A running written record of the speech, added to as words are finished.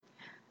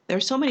There are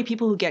so many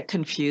people who get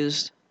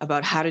confused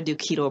about how to do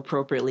keto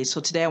appropriately.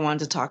 So today I wanted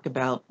to talk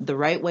about the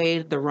right way,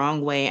 the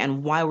wrong way,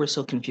 and why we're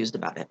so confused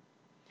about it.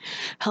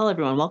 Hello,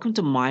 everyone. Welcome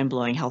to Mind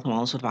Blowing Health and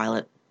Wellness with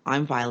Violet.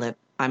 I'm Violet.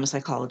 I'm a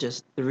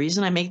psychologist. The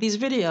reason I make these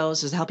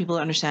videos is to help people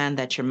understand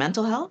that your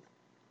mental health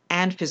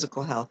and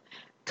physical health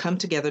come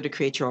together to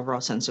create your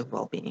overall sense of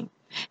well-being.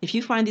 If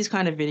you find these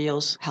kind of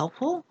videos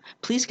helpful,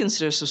 please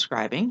consider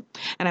subscribing.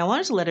 And I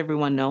wanted to let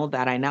everyone know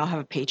that I now have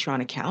a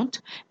Patreon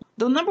account.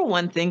 The number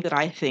one thing that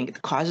I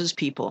think causes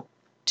people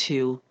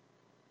to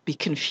be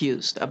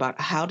confused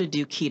about how to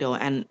do keto,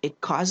 and it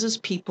causes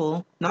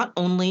people not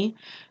only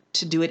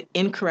to do it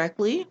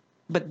incorrectly,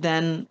 but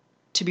then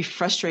to be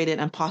frustrated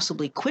and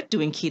possibly quit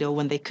doing keto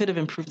when they could have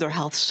improved their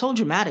health so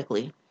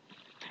dramatically,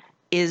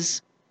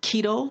 is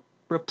keto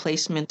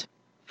replacement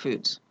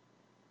foods.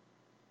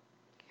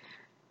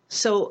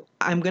 So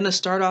I'm going to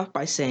start off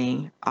by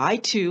saying I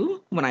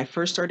too, when I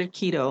first started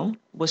keto,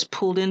 was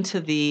pulled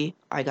into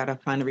I got to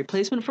find a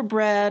replacement for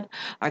bread.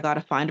 I got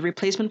to find a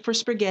replacement for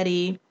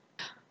spaghetti.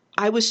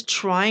 I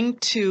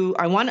wanted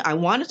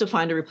to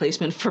find a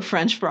replacement for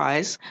French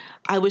fries.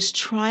 I was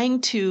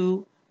trying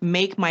to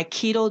make my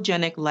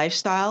ketogenic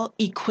lifestyle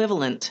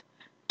equivalent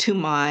to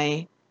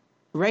my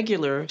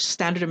regular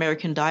standard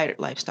American diet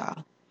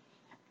lifestyle.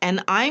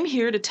 And I'm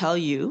here to tell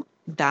you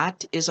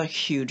that is a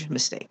huge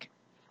mistake.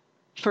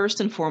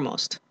 First and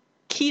foremost,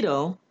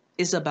 keto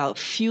is about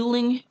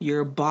fueling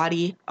your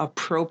body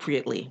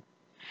appropriately.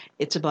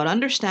 It's about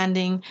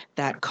understanding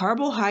that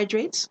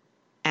carbohydrates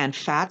and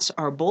fats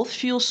are both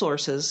fuel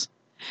sources.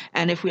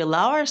 And if we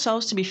allow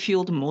ourselves to be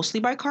fueled mostly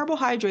by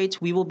carbohydrates,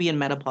 we will be in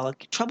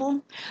metabolic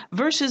trouble.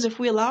 Versus if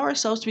we allow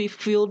ourselves to be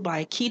fueled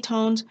by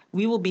ketones,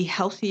 we will be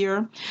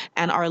healthier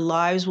and our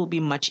lives will be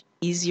much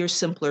easier,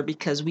 simpler,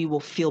 because we will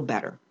feel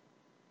better,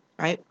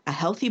 right? A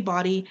healthy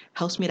body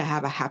helps me to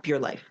have a happier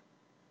life.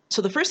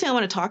 So the first thing I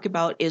want to talk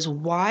about is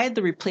why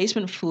the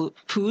replacement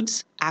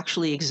foods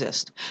actually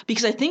exist.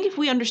 Because I think if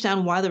we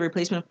understand why the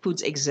replacement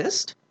foods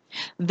exist,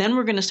 then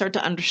we're going to start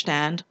to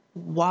understand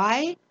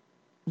why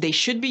they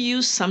should be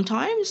used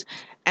sometimes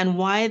and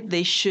why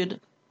they should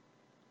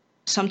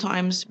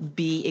sometimes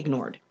be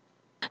ignored.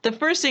 The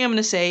first thing I'm going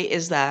to say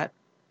is that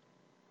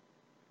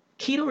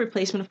keto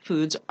replacement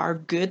foods are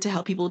good to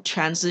help people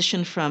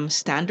transition from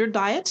standard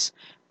diets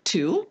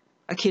to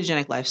a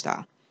ketogenic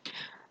lifestyle.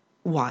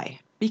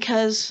 Why?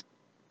 Because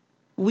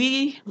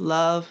we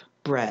love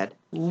bread.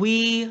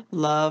 We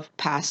love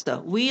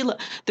pasta.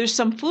 There's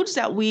some foods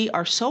that we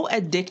are so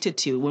addicted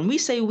to. When we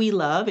say we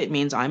love, it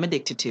means I'm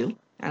addicted to.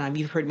 And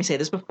you've heard me say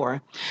this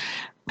before.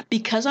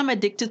 Because I'm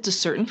addicted to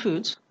certain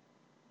foods,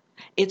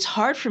 it's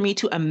hard for me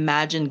to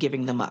imagine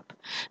giving them up.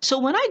 So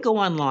when I go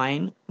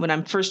online, when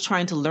I'm first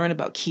trying to learn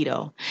about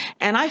keto,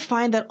 and I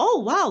find that, oh,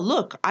 wow,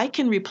 look, I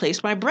can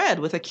replace my bread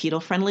with a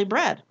keto-friendly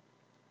bread.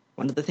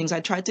 One of the things I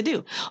tried to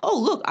do. Oh,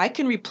 look, I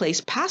can replace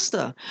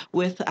pasta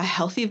with a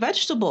healthy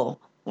vegetable.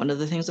 One of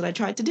the things that I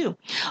tried to do.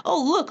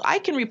 Oh, look, I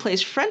can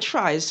replace French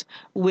fries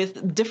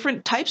with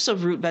different types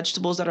of root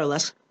vegetables that are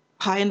less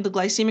high in the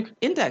glycemic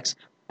index.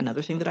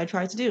 Another thing that I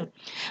tried to do.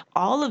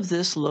 All of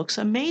this looks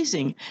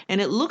amazing.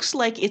 And it looks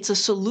like it's a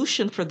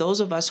solution for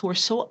those of us who are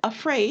so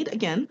afraid,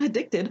 again,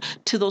 addicted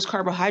to those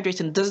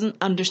carbohydrates and doesn't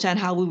understand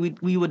how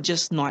we would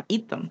just not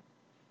eat them.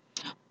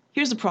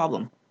 Here's the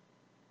problem.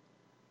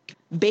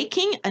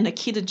 Baking in a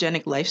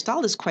ketogenic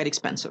lifestyle is quite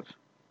expensive.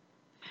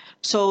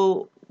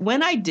 So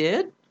when I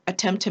did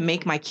attempt to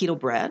make my keto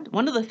bread,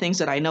 one of the things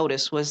that I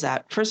noticed was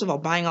that, first of all,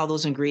 buying all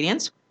those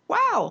ingredients,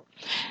 wow,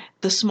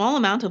 the small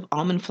amount of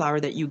almond flour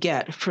that you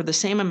get for the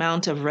same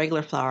amount of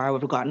regular flour I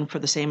would have gotten for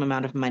the same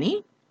amount of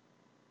money,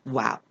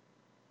 wow.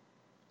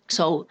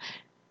 So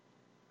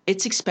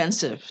it's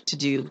expensive to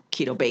do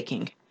keto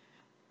baking.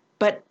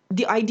 But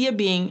the idea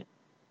being,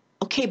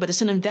 okay, but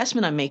it's an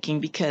investment I'm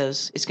making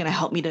because it's going to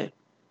help me to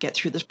get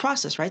through this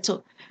process, right?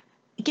 So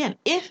again,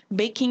 if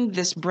baking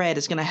this bread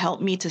is going to help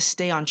me to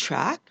stay on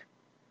track,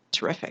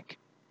 terrific.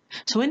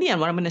 So in the end,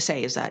 what I'm going to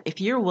say is that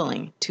if you're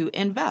willing to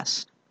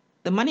invest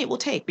the money it will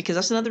take, because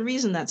that's another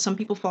reason that some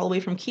people fall away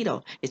from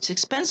keto. It's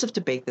expensive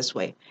to bake this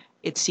way.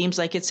 It seems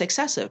like it's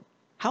excessive.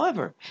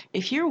 However,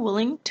 if you're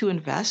willing to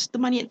invest the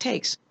money it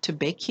takes to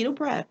bake keto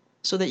bread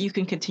so that you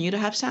can continue to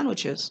have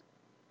sandwiches,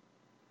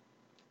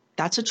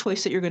 that's a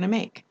choice that you're going to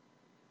make.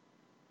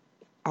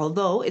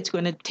 Although it's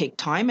going to take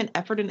time and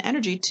effort and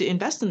energy to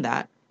invest in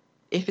that,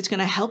 if it's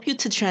going to help you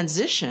to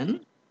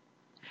transition,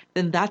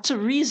 then that's a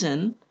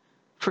reason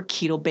for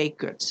keto baked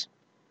goods.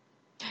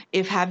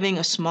 If having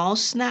a small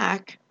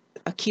snack,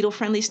 a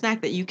keto-friendly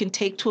snack that you can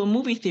take to a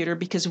movie theater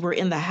because we're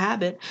in the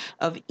habit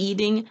of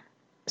eating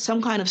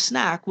some kind of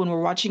snack when we're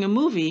watching a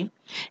movie,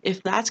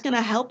 if that's going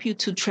to help you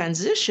to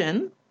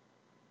transition,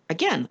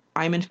 again,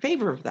 I'm in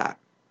favor of that.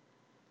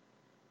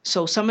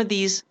 So some of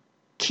these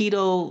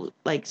keto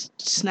like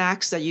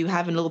snacks that you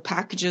have in little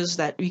packages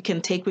that you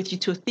can take with you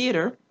to a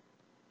theater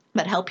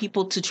that help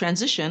people to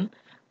transition,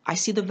 I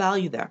see the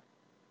value there.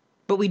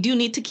 But we do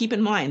need to keep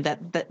in mind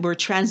that we're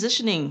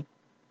transitioning,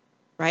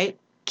 right?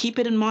 keep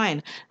it in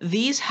mind.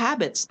 These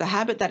habits, the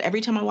habit that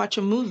every time I watch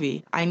a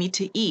movie, I need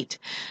to eat,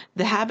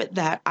 the habit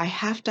that I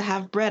have to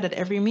have bread at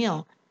every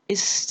meal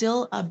is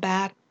still a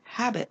bad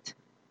habit.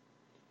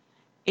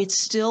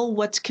 It's still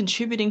what's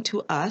contributing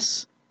to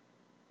us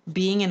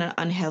being in an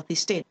unhealthy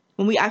state.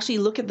 When we actually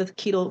look at the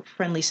keto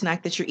friendly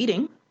snack that you're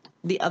eating,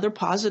 the other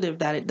positive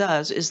that it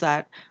does is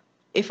that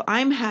if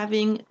I'm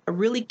having a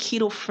really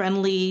keto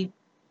friendly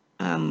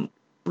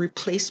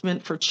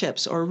replacement for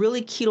chips or a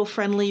really keto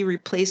friendly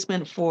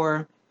replacement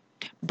for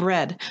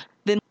bread,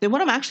 then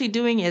what I'm actually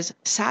doing is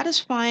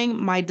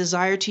satisfying my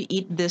desire to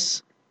eat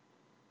this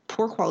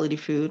poor quality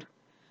food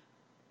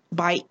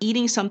by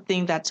eating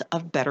something that's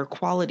of better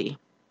quality.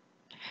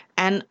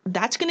 And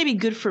that's going to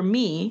be good for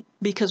me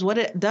because what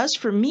it does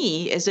for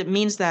me is it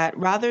means that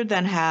rather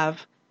than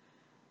have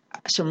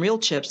some real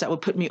chips that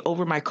would put me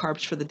over my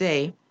carbs for the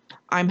day,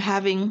 I'm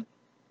having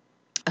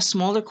a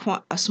smaller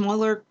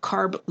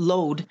carb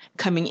load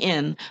coming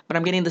in, but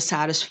I'm getting the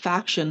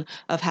satisfaction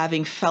of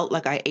having felt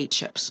like I ate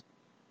chips.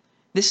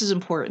 This is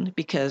important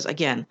because,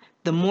 again,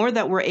 the more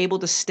that we're able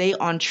to stay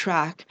on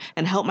track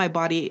and help my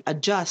body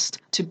adjust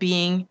to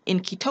being in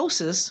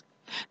ketosis,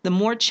 the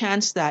more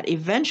chance that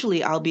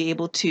eventually I'll be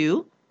able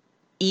to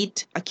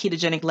eat a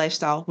ketogenic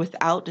lifestyle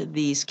without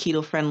these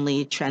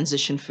keto-friendly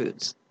transition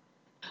foods.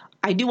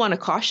 I do want to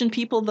caution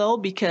people though,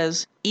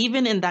 because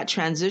even in that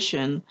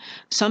transition,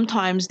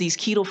 sometimes these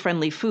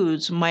keto-friendly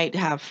foods might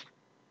have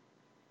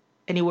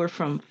anywhere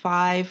from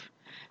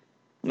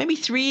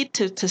 3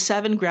 to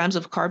 7 grams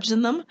of carbs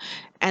in them.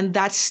 And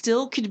that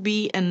still could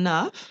be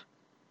enough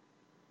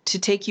to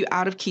take you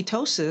out of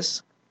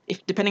ketosis,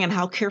 if depending on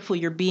how careful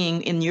you're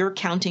being in your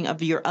counting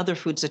of your other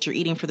foods that you're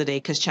eating for the day,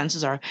 because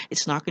chances are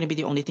it's not going to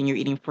be the only thing you're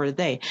eating for the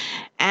day.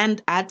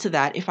 And add to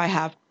that, if I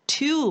have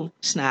 2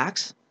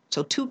 snacks,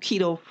 so 2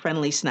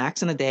 keto-friendly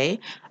snacks in a day,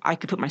 I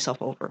could put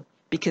myself over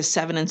because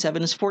 7 and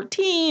 7 is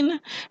 14.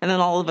 And then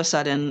all of a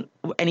sudden,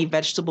 any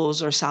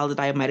vegetables or salad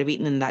that I might have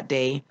eaten in that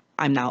day,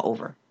 I'm now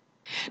over.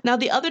 Now,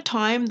 the other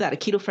time that a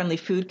keto-friendly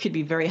food could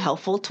be very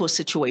helpful to a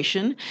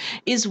situation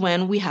is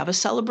when we have a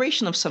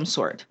celebration of some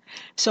sort.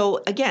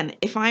 So again,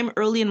 if I'm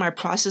early in my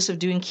process of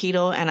doing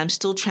keto and I'm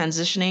still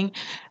transitioning,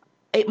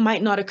 it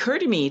might not occur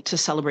to me to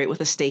celebrate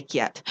with a steak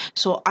yet.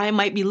 So I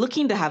might be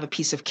looking to have a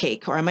piece of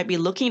cake, or I might be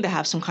looking to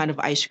have some kind of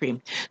ice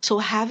cream. So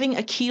having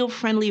a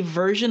keto-friendly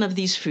version of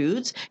these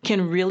foods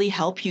can really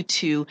help you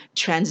to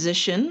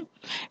transition,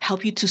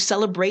 help you to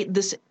celebrate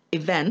this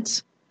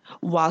event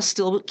while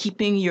still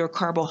keeping your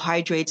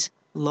carbohydrates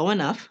low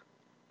enough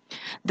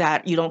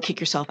that you don't kick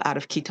yourself out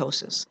of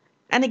ketosis.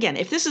 And again,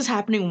 if this is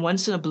happening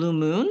once in a blue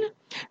moon,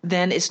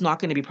 then it's not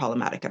going to be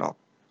problematic at all.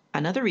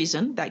 Another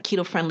reason that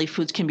keto-friendly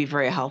foods can be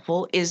very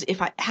helpful is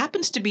if it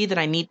happens to be that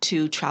I need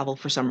to travel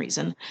for some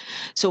reason.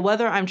 So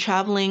whether I'm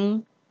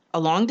traveling a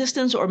long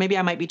distance or maybe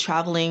I might be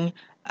traveling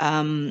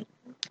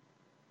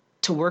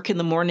to work in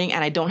the morning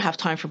and I don't have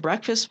time for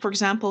breakfast, for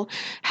example,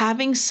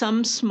 having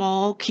some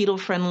small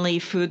keto-friendly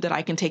food that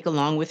I can take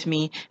along with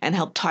me and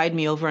help tide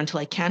me over until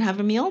I can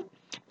have a meal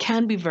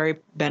can be very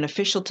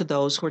beneficial to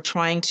those who are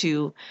trying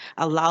to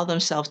allow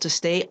themselves to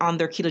stay on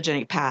their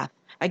ketogenic path.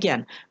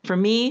 Again, for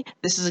me,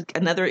 this is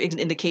another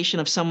indication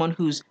of someone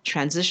who's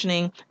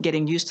transitioning,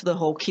 getting used to the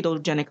whole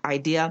ketogenic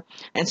idea.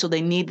 And so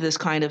they need this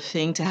kind of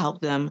thing to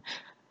help them,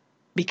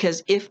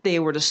 because if they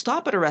were to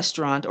stop at a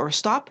restaurant or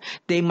stop,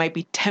 they might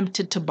be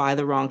tempted to buy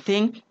the wrong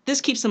thing. This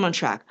keeps them on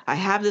track. I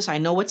have this, I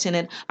know what's in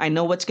it, I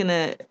know how it's going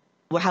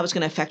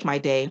to affect my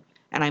day,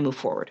 and I move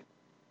forward.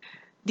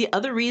 The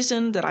other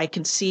reason that I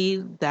can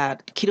see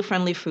that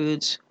keto-friendly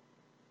foods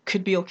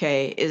could be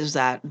okay is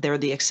that they're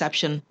the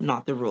exception,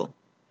 not the rule.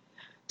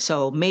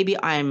 So maybe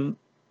I'm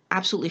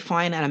absolutely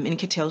fine and I'm in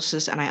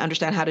ketosis and I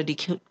understand how to do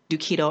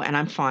keto and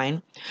I'm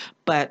fine,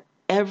 but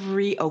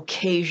every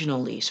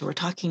occasionally, so we're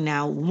talking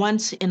now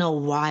once in a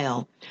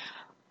while,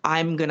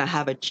 I'm going to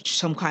have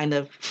some kind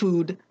of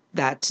food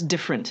that's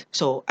different.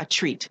 So a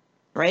treat,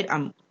 right?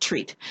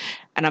 Treat.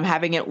 And I'm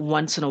having it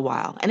once in a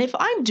while. And if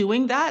I'm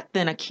doing that,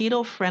 then a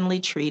keto-friendly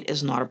treat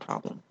is not a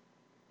problem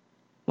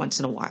once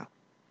in a while.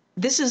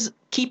 This is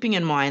keeping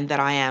in mind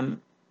that I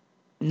am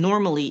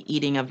normally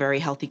eating a very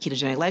healthy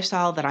ketogenic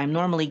lifestyle, that I'm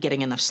normally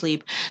getting enough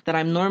sleep, that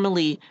I'm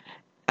normally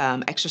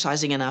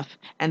exercising enough,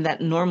 and that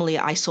normally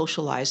I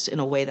socialize in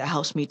a way that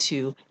helps me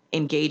to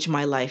engage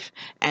my life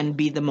and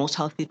be the most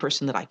healthy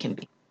person that I can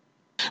be.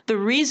 The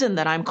reason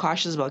that I'm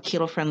cautious about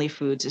keto-friendly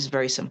foods is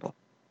very simple.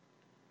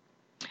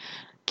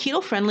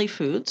 Keto-friendly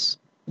foods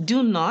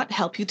do not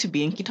help you to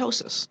be in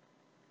ketosis.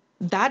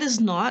 That is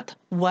not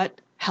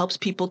what helps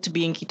people to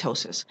be in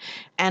ketosis.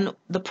 And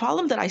the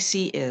problem that I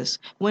see is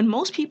when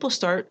most people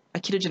start a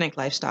ketogenic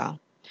lifestyle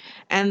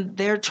and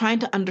they're trying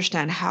to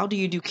understand how do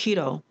you do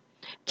keto,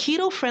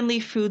 keto-friendly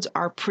foods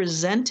are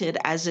presented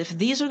as if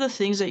these are the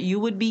things that you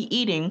would be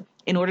eating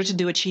in order to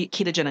do a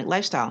ketogenic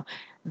lifestyle.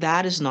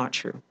 That is not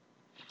true.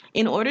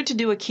 In order to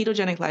do a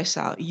ketogenic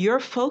lifestyle, your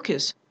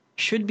focus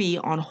should be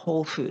on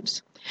whole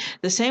foods.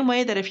 The same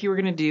way that if you were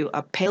going to do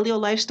a paleo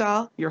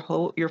lifestyle,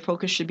 your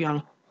focus should be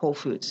on whole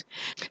foods.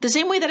 The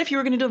same way that if you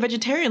were going to do a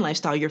vegetarian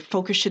lifestyle, your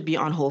focus should be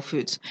on whole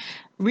foods.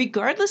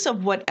 Regardless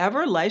of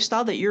whatever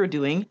lifestyle that you're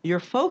doing, your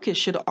focus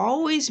should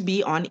always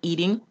be on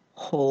eating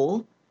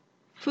whole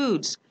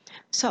foods.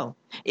 So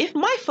if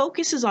my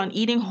focus is on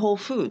eating whole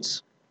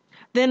foods,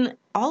 then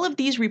all of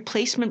these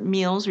replacement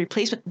meals,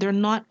 they're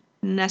not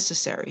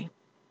necessary.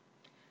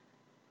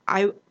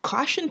 I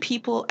caution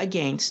people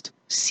against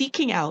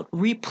seeking out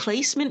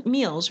replacement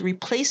meals,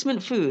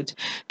 replacement foods,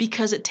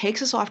 because it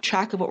takes us off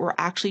track of what we're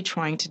actually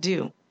trying to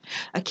do.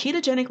 A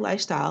ketogenic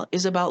lifestyle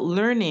is about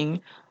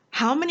learning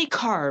how many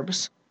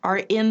carbs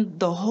are in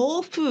the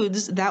whole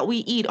foods that we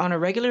eat on a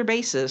regular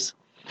basis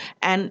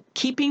and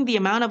keeping the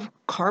amount of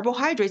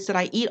carbohydrates that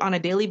I eat on a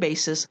daily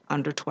basis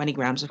under 20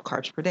 grams of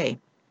carbs per day.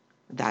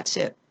 That's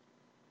it.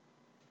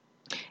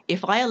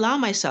 If I allow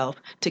myself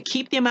to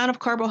keep the amount of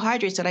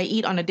carbohydrates that I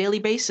eat on a daily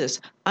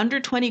basis under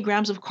 20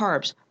 grams of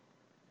carbs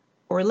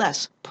or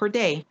less per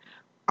day,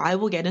 I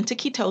will get into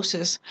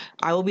ketosis.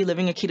 I will be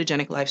living a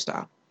ketogenic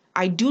lifestyle.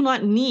 I do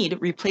not need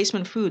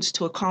replacement foods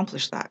to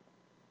accomplish that.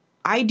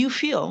 I do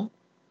feel,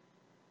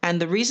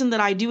 and the reason that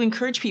I do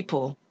encourage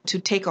people to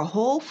take a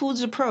whole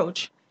foods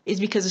approach is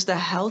because it's the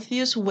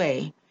healthiest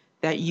way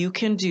that you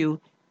can do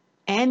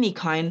any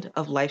kind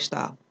of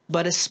lifestyle,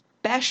 but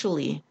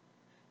especially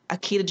a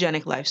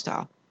ketogenic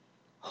lifestyle.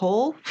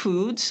 Whole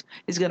foods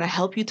is going to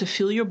help you to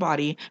fuel your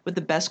body with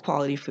the best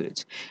quality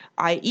foods.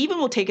 I even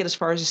will take it as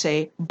far as to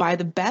say, buy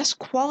the best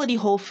quality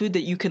whole food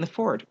that you can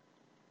afford.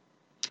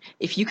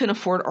 If you can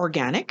afford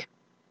organic,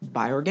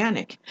 buy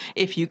organic.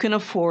 If you can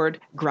afford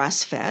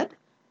grass-fed,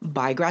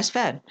 buy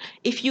grass-fed.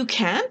 If you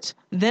can't,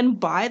 then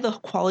buy the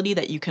quality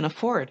that you can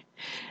afford.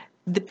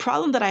 The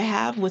problem that I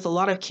have with a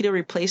lot of keto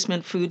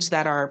replacement foods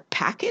that are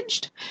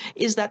packaged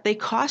is that they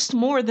cost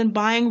more than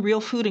buying real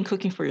food and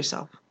cooking for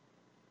yourself.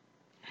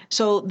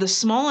 So the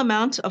small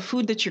amount of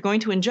food that you're going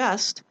to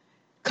ingest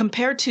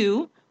compared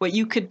to what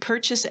you could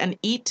purchase and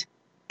eat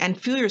and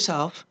fuel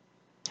yourself,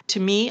 to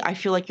me, I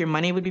feel like your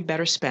money would be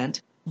better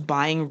spent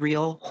buying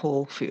real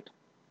whole food.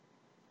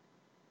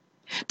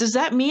 Does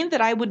that mean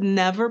that I would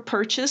never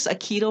purchase a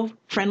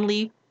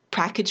keto-friendly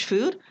packaged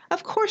food?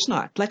 Of course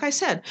not. Like I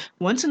said,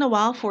 once in a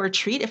while for a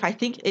treat, if I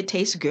think it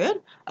tastes good,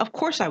 of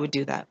course I would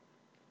do that.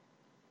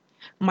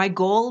 My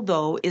goal,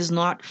 though, is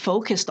not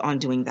focused on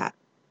doing that.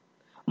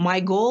 My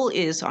goal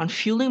is on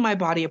fueling my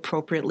body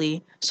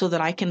appropriately so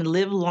that I can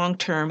live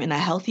long-term in a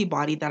healthy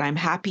body that I'm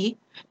happy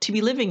to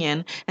be living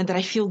in and that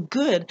I feel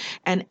good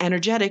and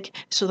energetic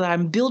so that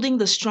I'm building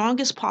the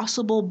strongest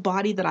possible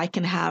body that I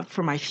can have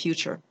for my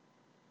future.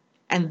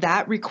 And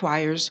that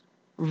requires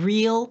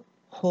real,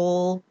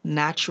 whole,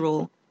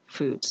 natural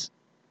foods.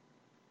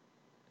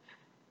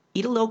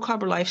 Eat a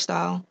low-carb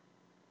lifestyle.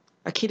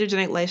 A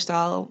ketogenic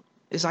lifestyle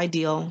is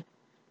ideal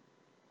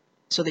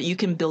so that you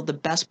can build the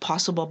best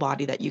possible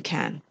body that you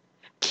can.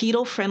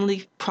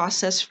 Keto-friendly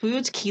processed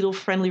foods,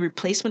 keto-friendly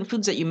replacement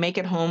foods that you make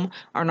at home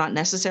are not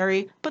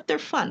necessary, but they're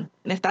fun.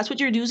 And if that's what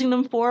you're using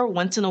them for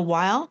once in a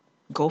while,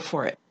 go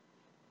for it.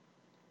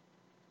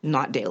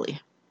 Not daily.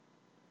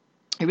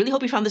 I really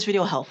hope you found this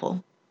video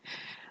helpful.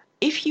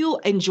 If you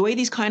enjoy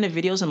these kind of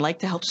videos and like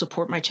to help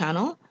support my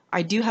channel,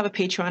 I do have a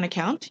Patreon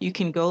account. You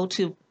can go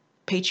to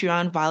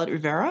Patreon Violet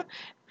Rivera.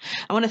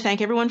 I want to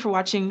thank everyone for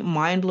watching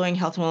Mind Blowing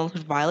Health and Wellness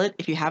with Violet.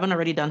 If you haven't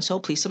already done so,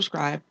 please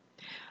subscribe.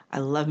 I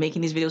love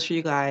making these videos for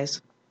you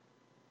guys.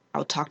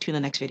 I'll talk to you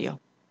in the next video.